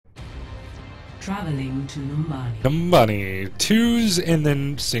Traveling to Numbani. Numbani. Twos and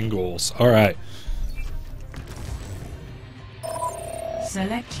then singles. Alright.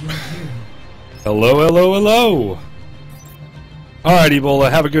 Select your hero. Hello, hello, hello! Alright,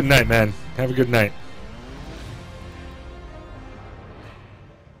 Ebola. Have a good night, man. Have a good night.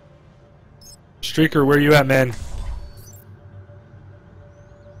 Streaker, where you at, man?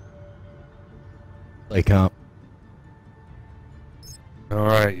 Play comp.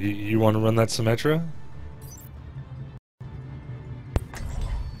 Alright, you want to run that Symmetra?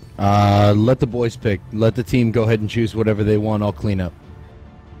 Let the boys pick. Let the team go ahead and choose whatever they want. I'll clean up.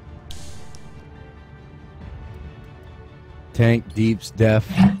 Tank, deeps, def.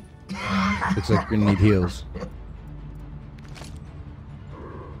 Looks like we're gonna need heals.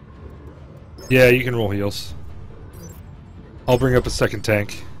 Yeah, you can roll heals. I'll bring up a second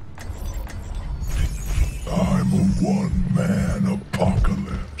tank. I'm a one-man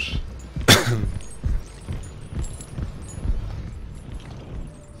apocalypse.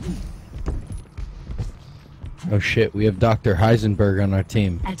 Oh shit, we have Dr. Heisenberg on our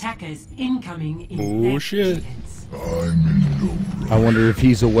team. Attackers incoming in Oh shit. I'm in no rush. I wonder if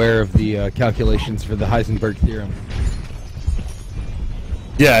he's aware of the calculations for the Heisenberg theorem.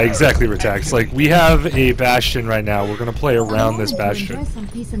 Yeah, exactly, Retax. Like, we have a Bastion right now. We're gonna play around this Bastion.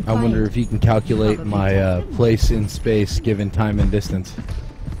 I wonder if he can calculate my place in space given time and distance.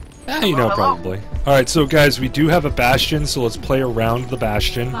 Yeah, you know, probably. Alright, so guys, we do have a Bastion, so let's play around the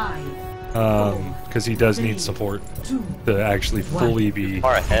Bastion. Because he does need support to actually fully be...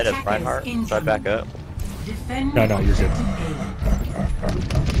 Far ahead of Reinhardt. Try back up. No, no, you're good.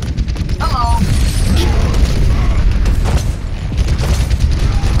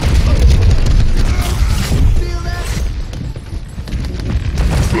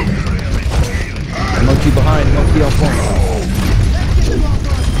 Monkey behind, monkey on point.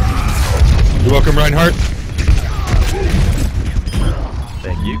 You're welcome, Reinhardt.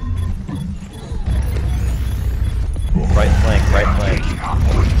 Thank you. Right flank, right flank.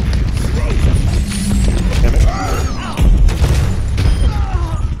 Damn it.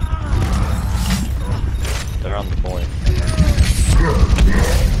 They're on the point.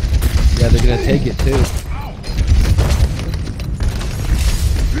 Yeah, they're gonna take it too.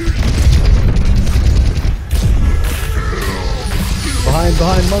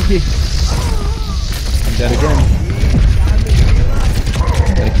 Behind, monkey. I'm dead again.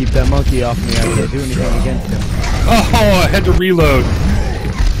 Gotta keep that monkey off me. I can't do anything against him. Oh, I had to reload.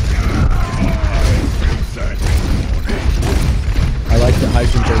 I like the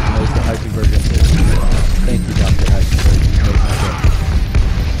Heisenberg knows the Heisenberg is there. Thank you, Dr. Heisenberg. You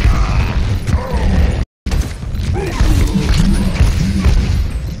made my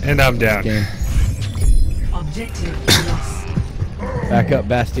day. And I'm down. Game. Objective lost. Back up,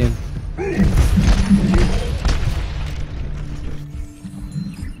 Bastion.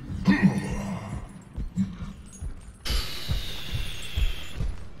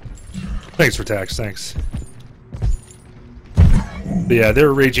 Thanks for tax, thanks. But yeah, they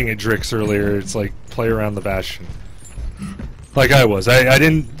were raging at Drix earlier. It's like, play around the Bastion. Like I was. I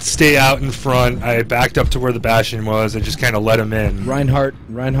didn't stay out in front. I backed up to where the Bastion was. I just kind of let him in. Reinhardt.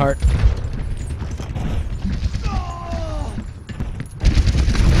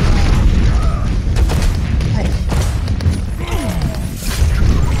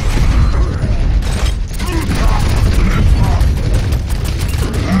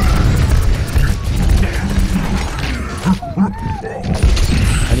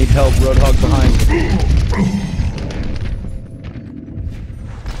 I need help, Roadhog behind.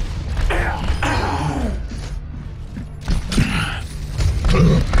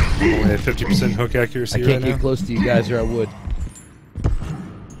 Only at 50% hook accuracy I can't right get now. close to you guys or I would.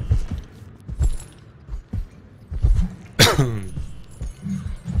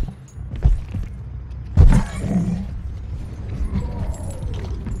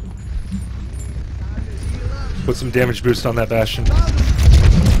 Put some damage boost on that Bastion.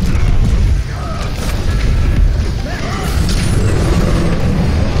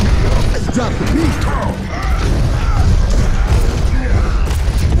 Drop the beat.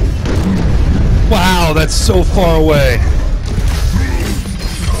 Wow, that's so far away.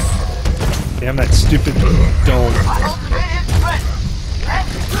 Damn that stupid dome.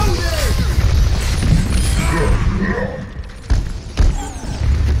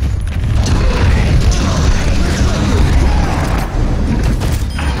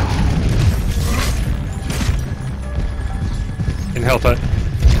 Can help it.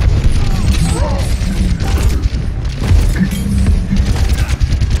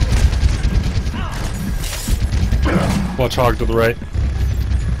 Watch Hog to the right.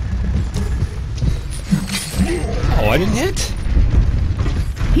 I didn't hit.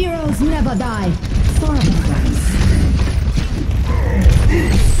 Heroes never die. For a price.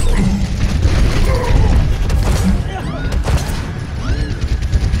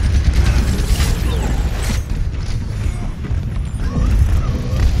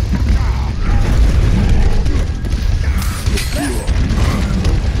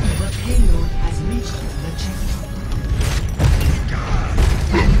 The payload has reached the checkpoint.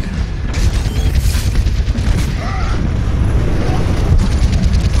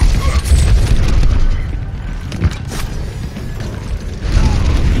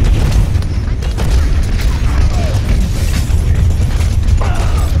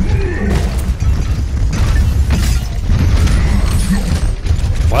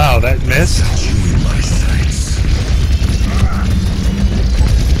 Wow, that miss.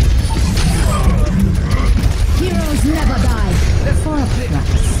 Heroes never die. For a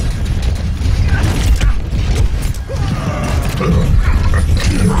price.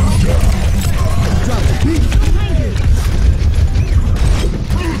 Drop the beat.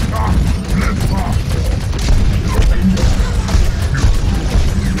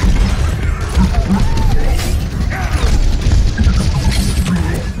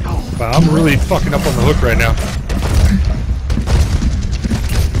 Wow, I'm really fucking up on the hook right now.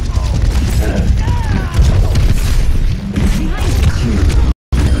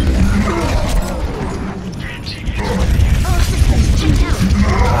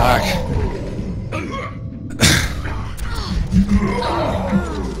 Fuck.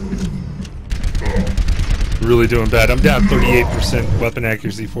 Really doing bad. I'm down 38% weapon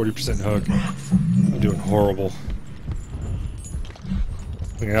accuracy, 40% hook. I'm doing horrible.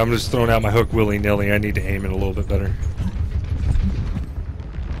 Okay, I'm just throwing out my hook willy-nilly. I need to aim it a little bit better.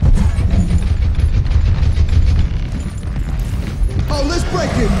 Oh, let's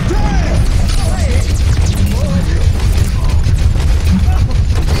break it. Damn!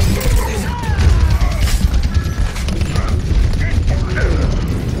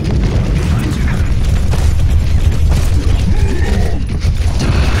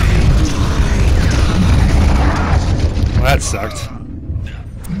 Well, that sucked.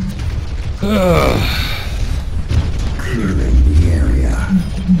 Ugh. Clearing the area.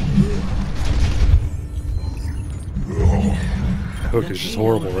 Hook is just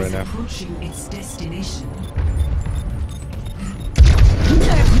horrible right now. Approaching its destination.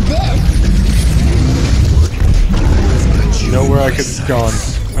 You know where I could have gone.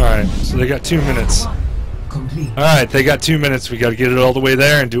 Alright, so they got 2 minutes. Complete. Alright, they got 2 minutes. We gotta get it all the way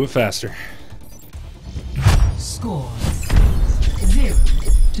there and do it faster. Score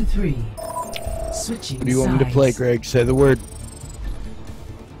 0-3. Switching. What do you want me to play, Greg? Say the word.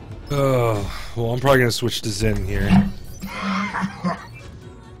 Oh, well, I'm probably gonna switch to Zen here.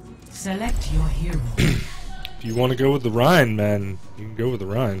 Select your hero. If you want to go with the Rhine, man, you can go with the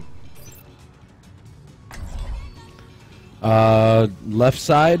Rhine. Left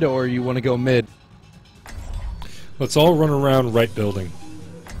side, or you want to go mid? Let's all run around right building,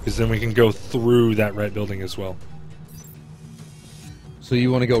 because then we can go through that right building as well. So you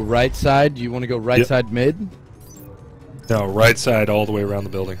want to go right side? You want to go right Yep. side mid? No, right side all the way around the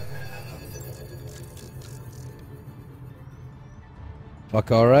building.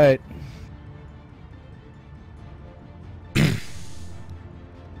 Fuck, all right.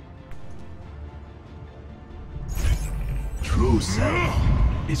 True self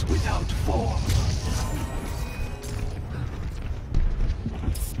is without form.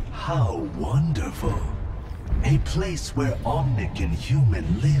 How wonderful. A place where Omnic and human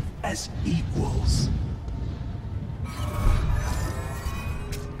live as equals.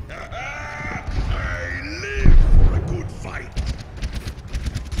 I live for a good fight.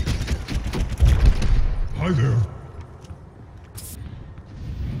 Hi there.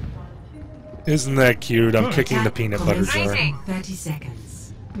 Isn't that cute? I'm kicking the peanut butter jar. 30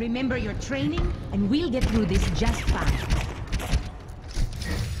 seconds. Remember your training, and we'll get through this just fine.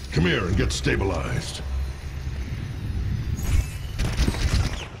 Come here and get stabilized.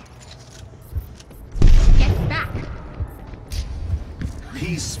 Get back!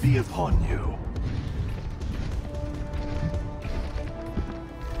 Peace be upon you.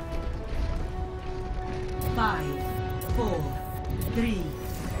 Five, 4, 3,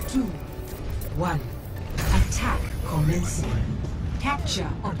 2, 1. Attack commencing. Capture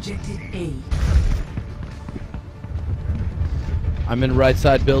objective A. I'm in right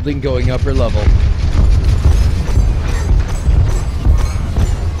side building, going upper level.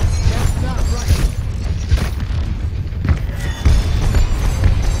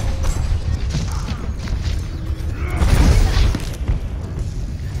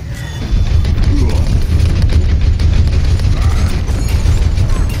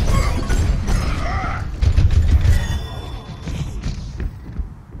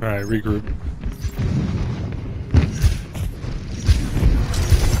 Alright, regroup.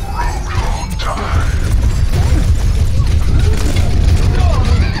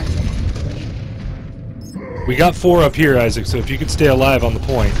 We got 4 up here, Isaac, so if you could stay alive on the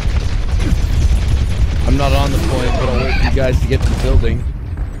point. I'm not on the point, but I'll wait for you guys to get to the building.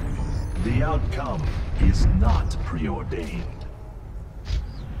 The outcome is not preordained.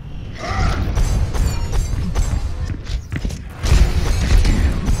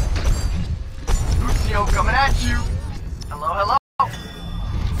 Lucio coming at you. Hello, hello.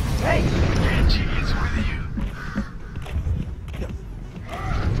 Hey, Angie is with you.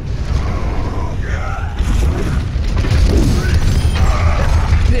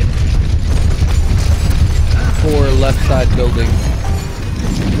 For left side building.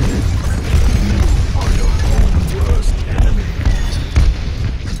 Are your own worst enemy.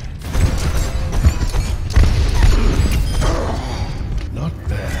 Not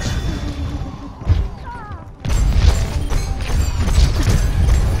bad.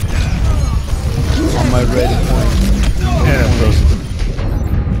 On my ready point. And I'm frozen.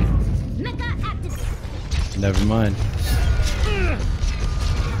 Never mind.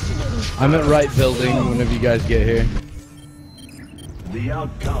 I'm at right building whenever you guys get here. The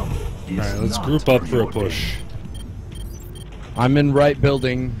outcome is Alright, let's not group up for a preordained. push. I'm in right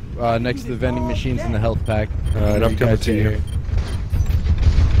building, next to the vending machines and the health pack. Alright, Whenever I'm coming guys to get you. here.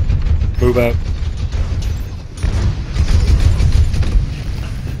 Move out.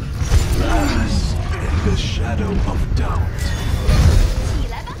 Rise in the shadow of doubt.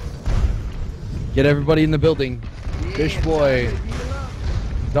 Get everybody in the building. Fish Boy.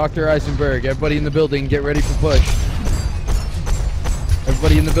 Dr. Eisenberg, everybody in the building, get ready for push.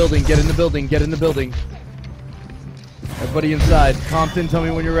 Everybody in the building, get in the building, get in the building. Everybody inside. Compton, tell me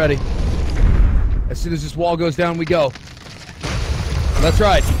when you're ready. As soon as this wall goes down, we go. That's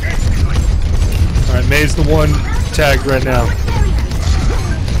right. Alright, May's the one tagged right now.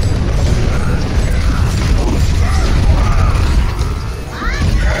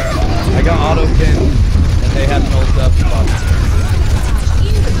 I got auto pin, and they have an ult up.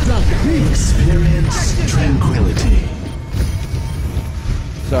 Experience tranquility.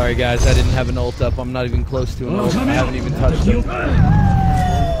 Sorry guys, I didn't have an ult up. I'm not even close to an ult. I haven't even touched it.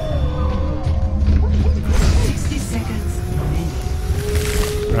 60 seconds remaining.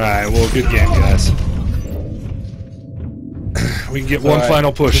 Alright, well, good game, guys. We can get one Alright.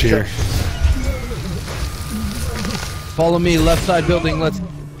 final push here. Follow me, left side building. Let's.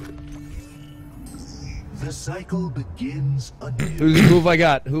 The cycle begins anew. Who have I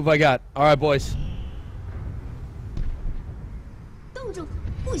got? Who have I got? All right, boys. 冻住，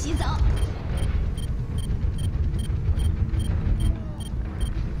不许走。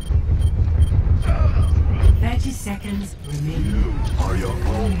 30 seconds remaining. Are your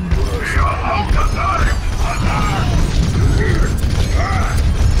own worst.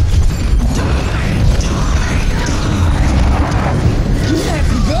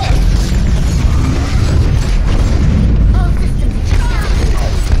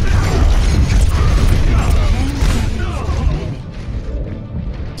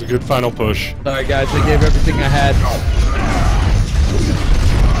 It's a good final push. All right, guys. I gave everything I had.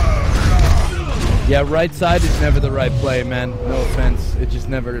 Yeah, right side is never the right play, man. No offense. It just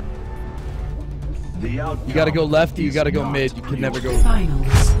never. The outcome You gotta go left, you is gotta go not mid. You can never go. Final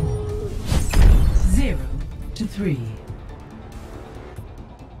score 0-3.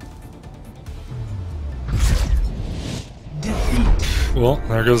 Defeat. Well,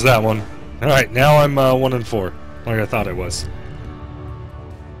 there goes that one. Alright, now I'm 1-4, like I thought I was.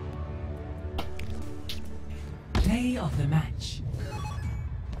 Play of the match.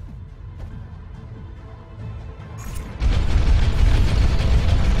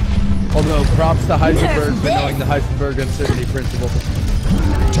 Although props to Heisenberg for knowing the Heisenberg uncertainty principle.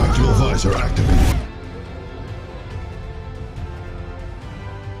 Tactical visor activated.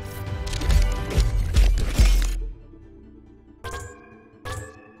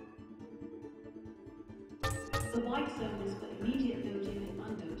 The white zone is for immediate loading and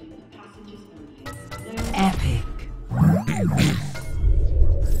unloading of passengers only. No Epic.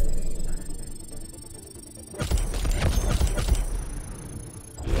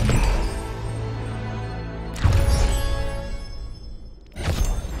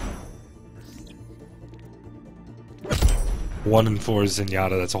 One and 4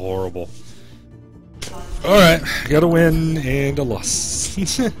 Zenyatta, that's horrible. Alright, got a win and a loss.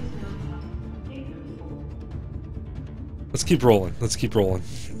 Let's keep rolling, let's keep rolling.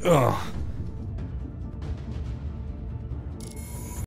 Ugh.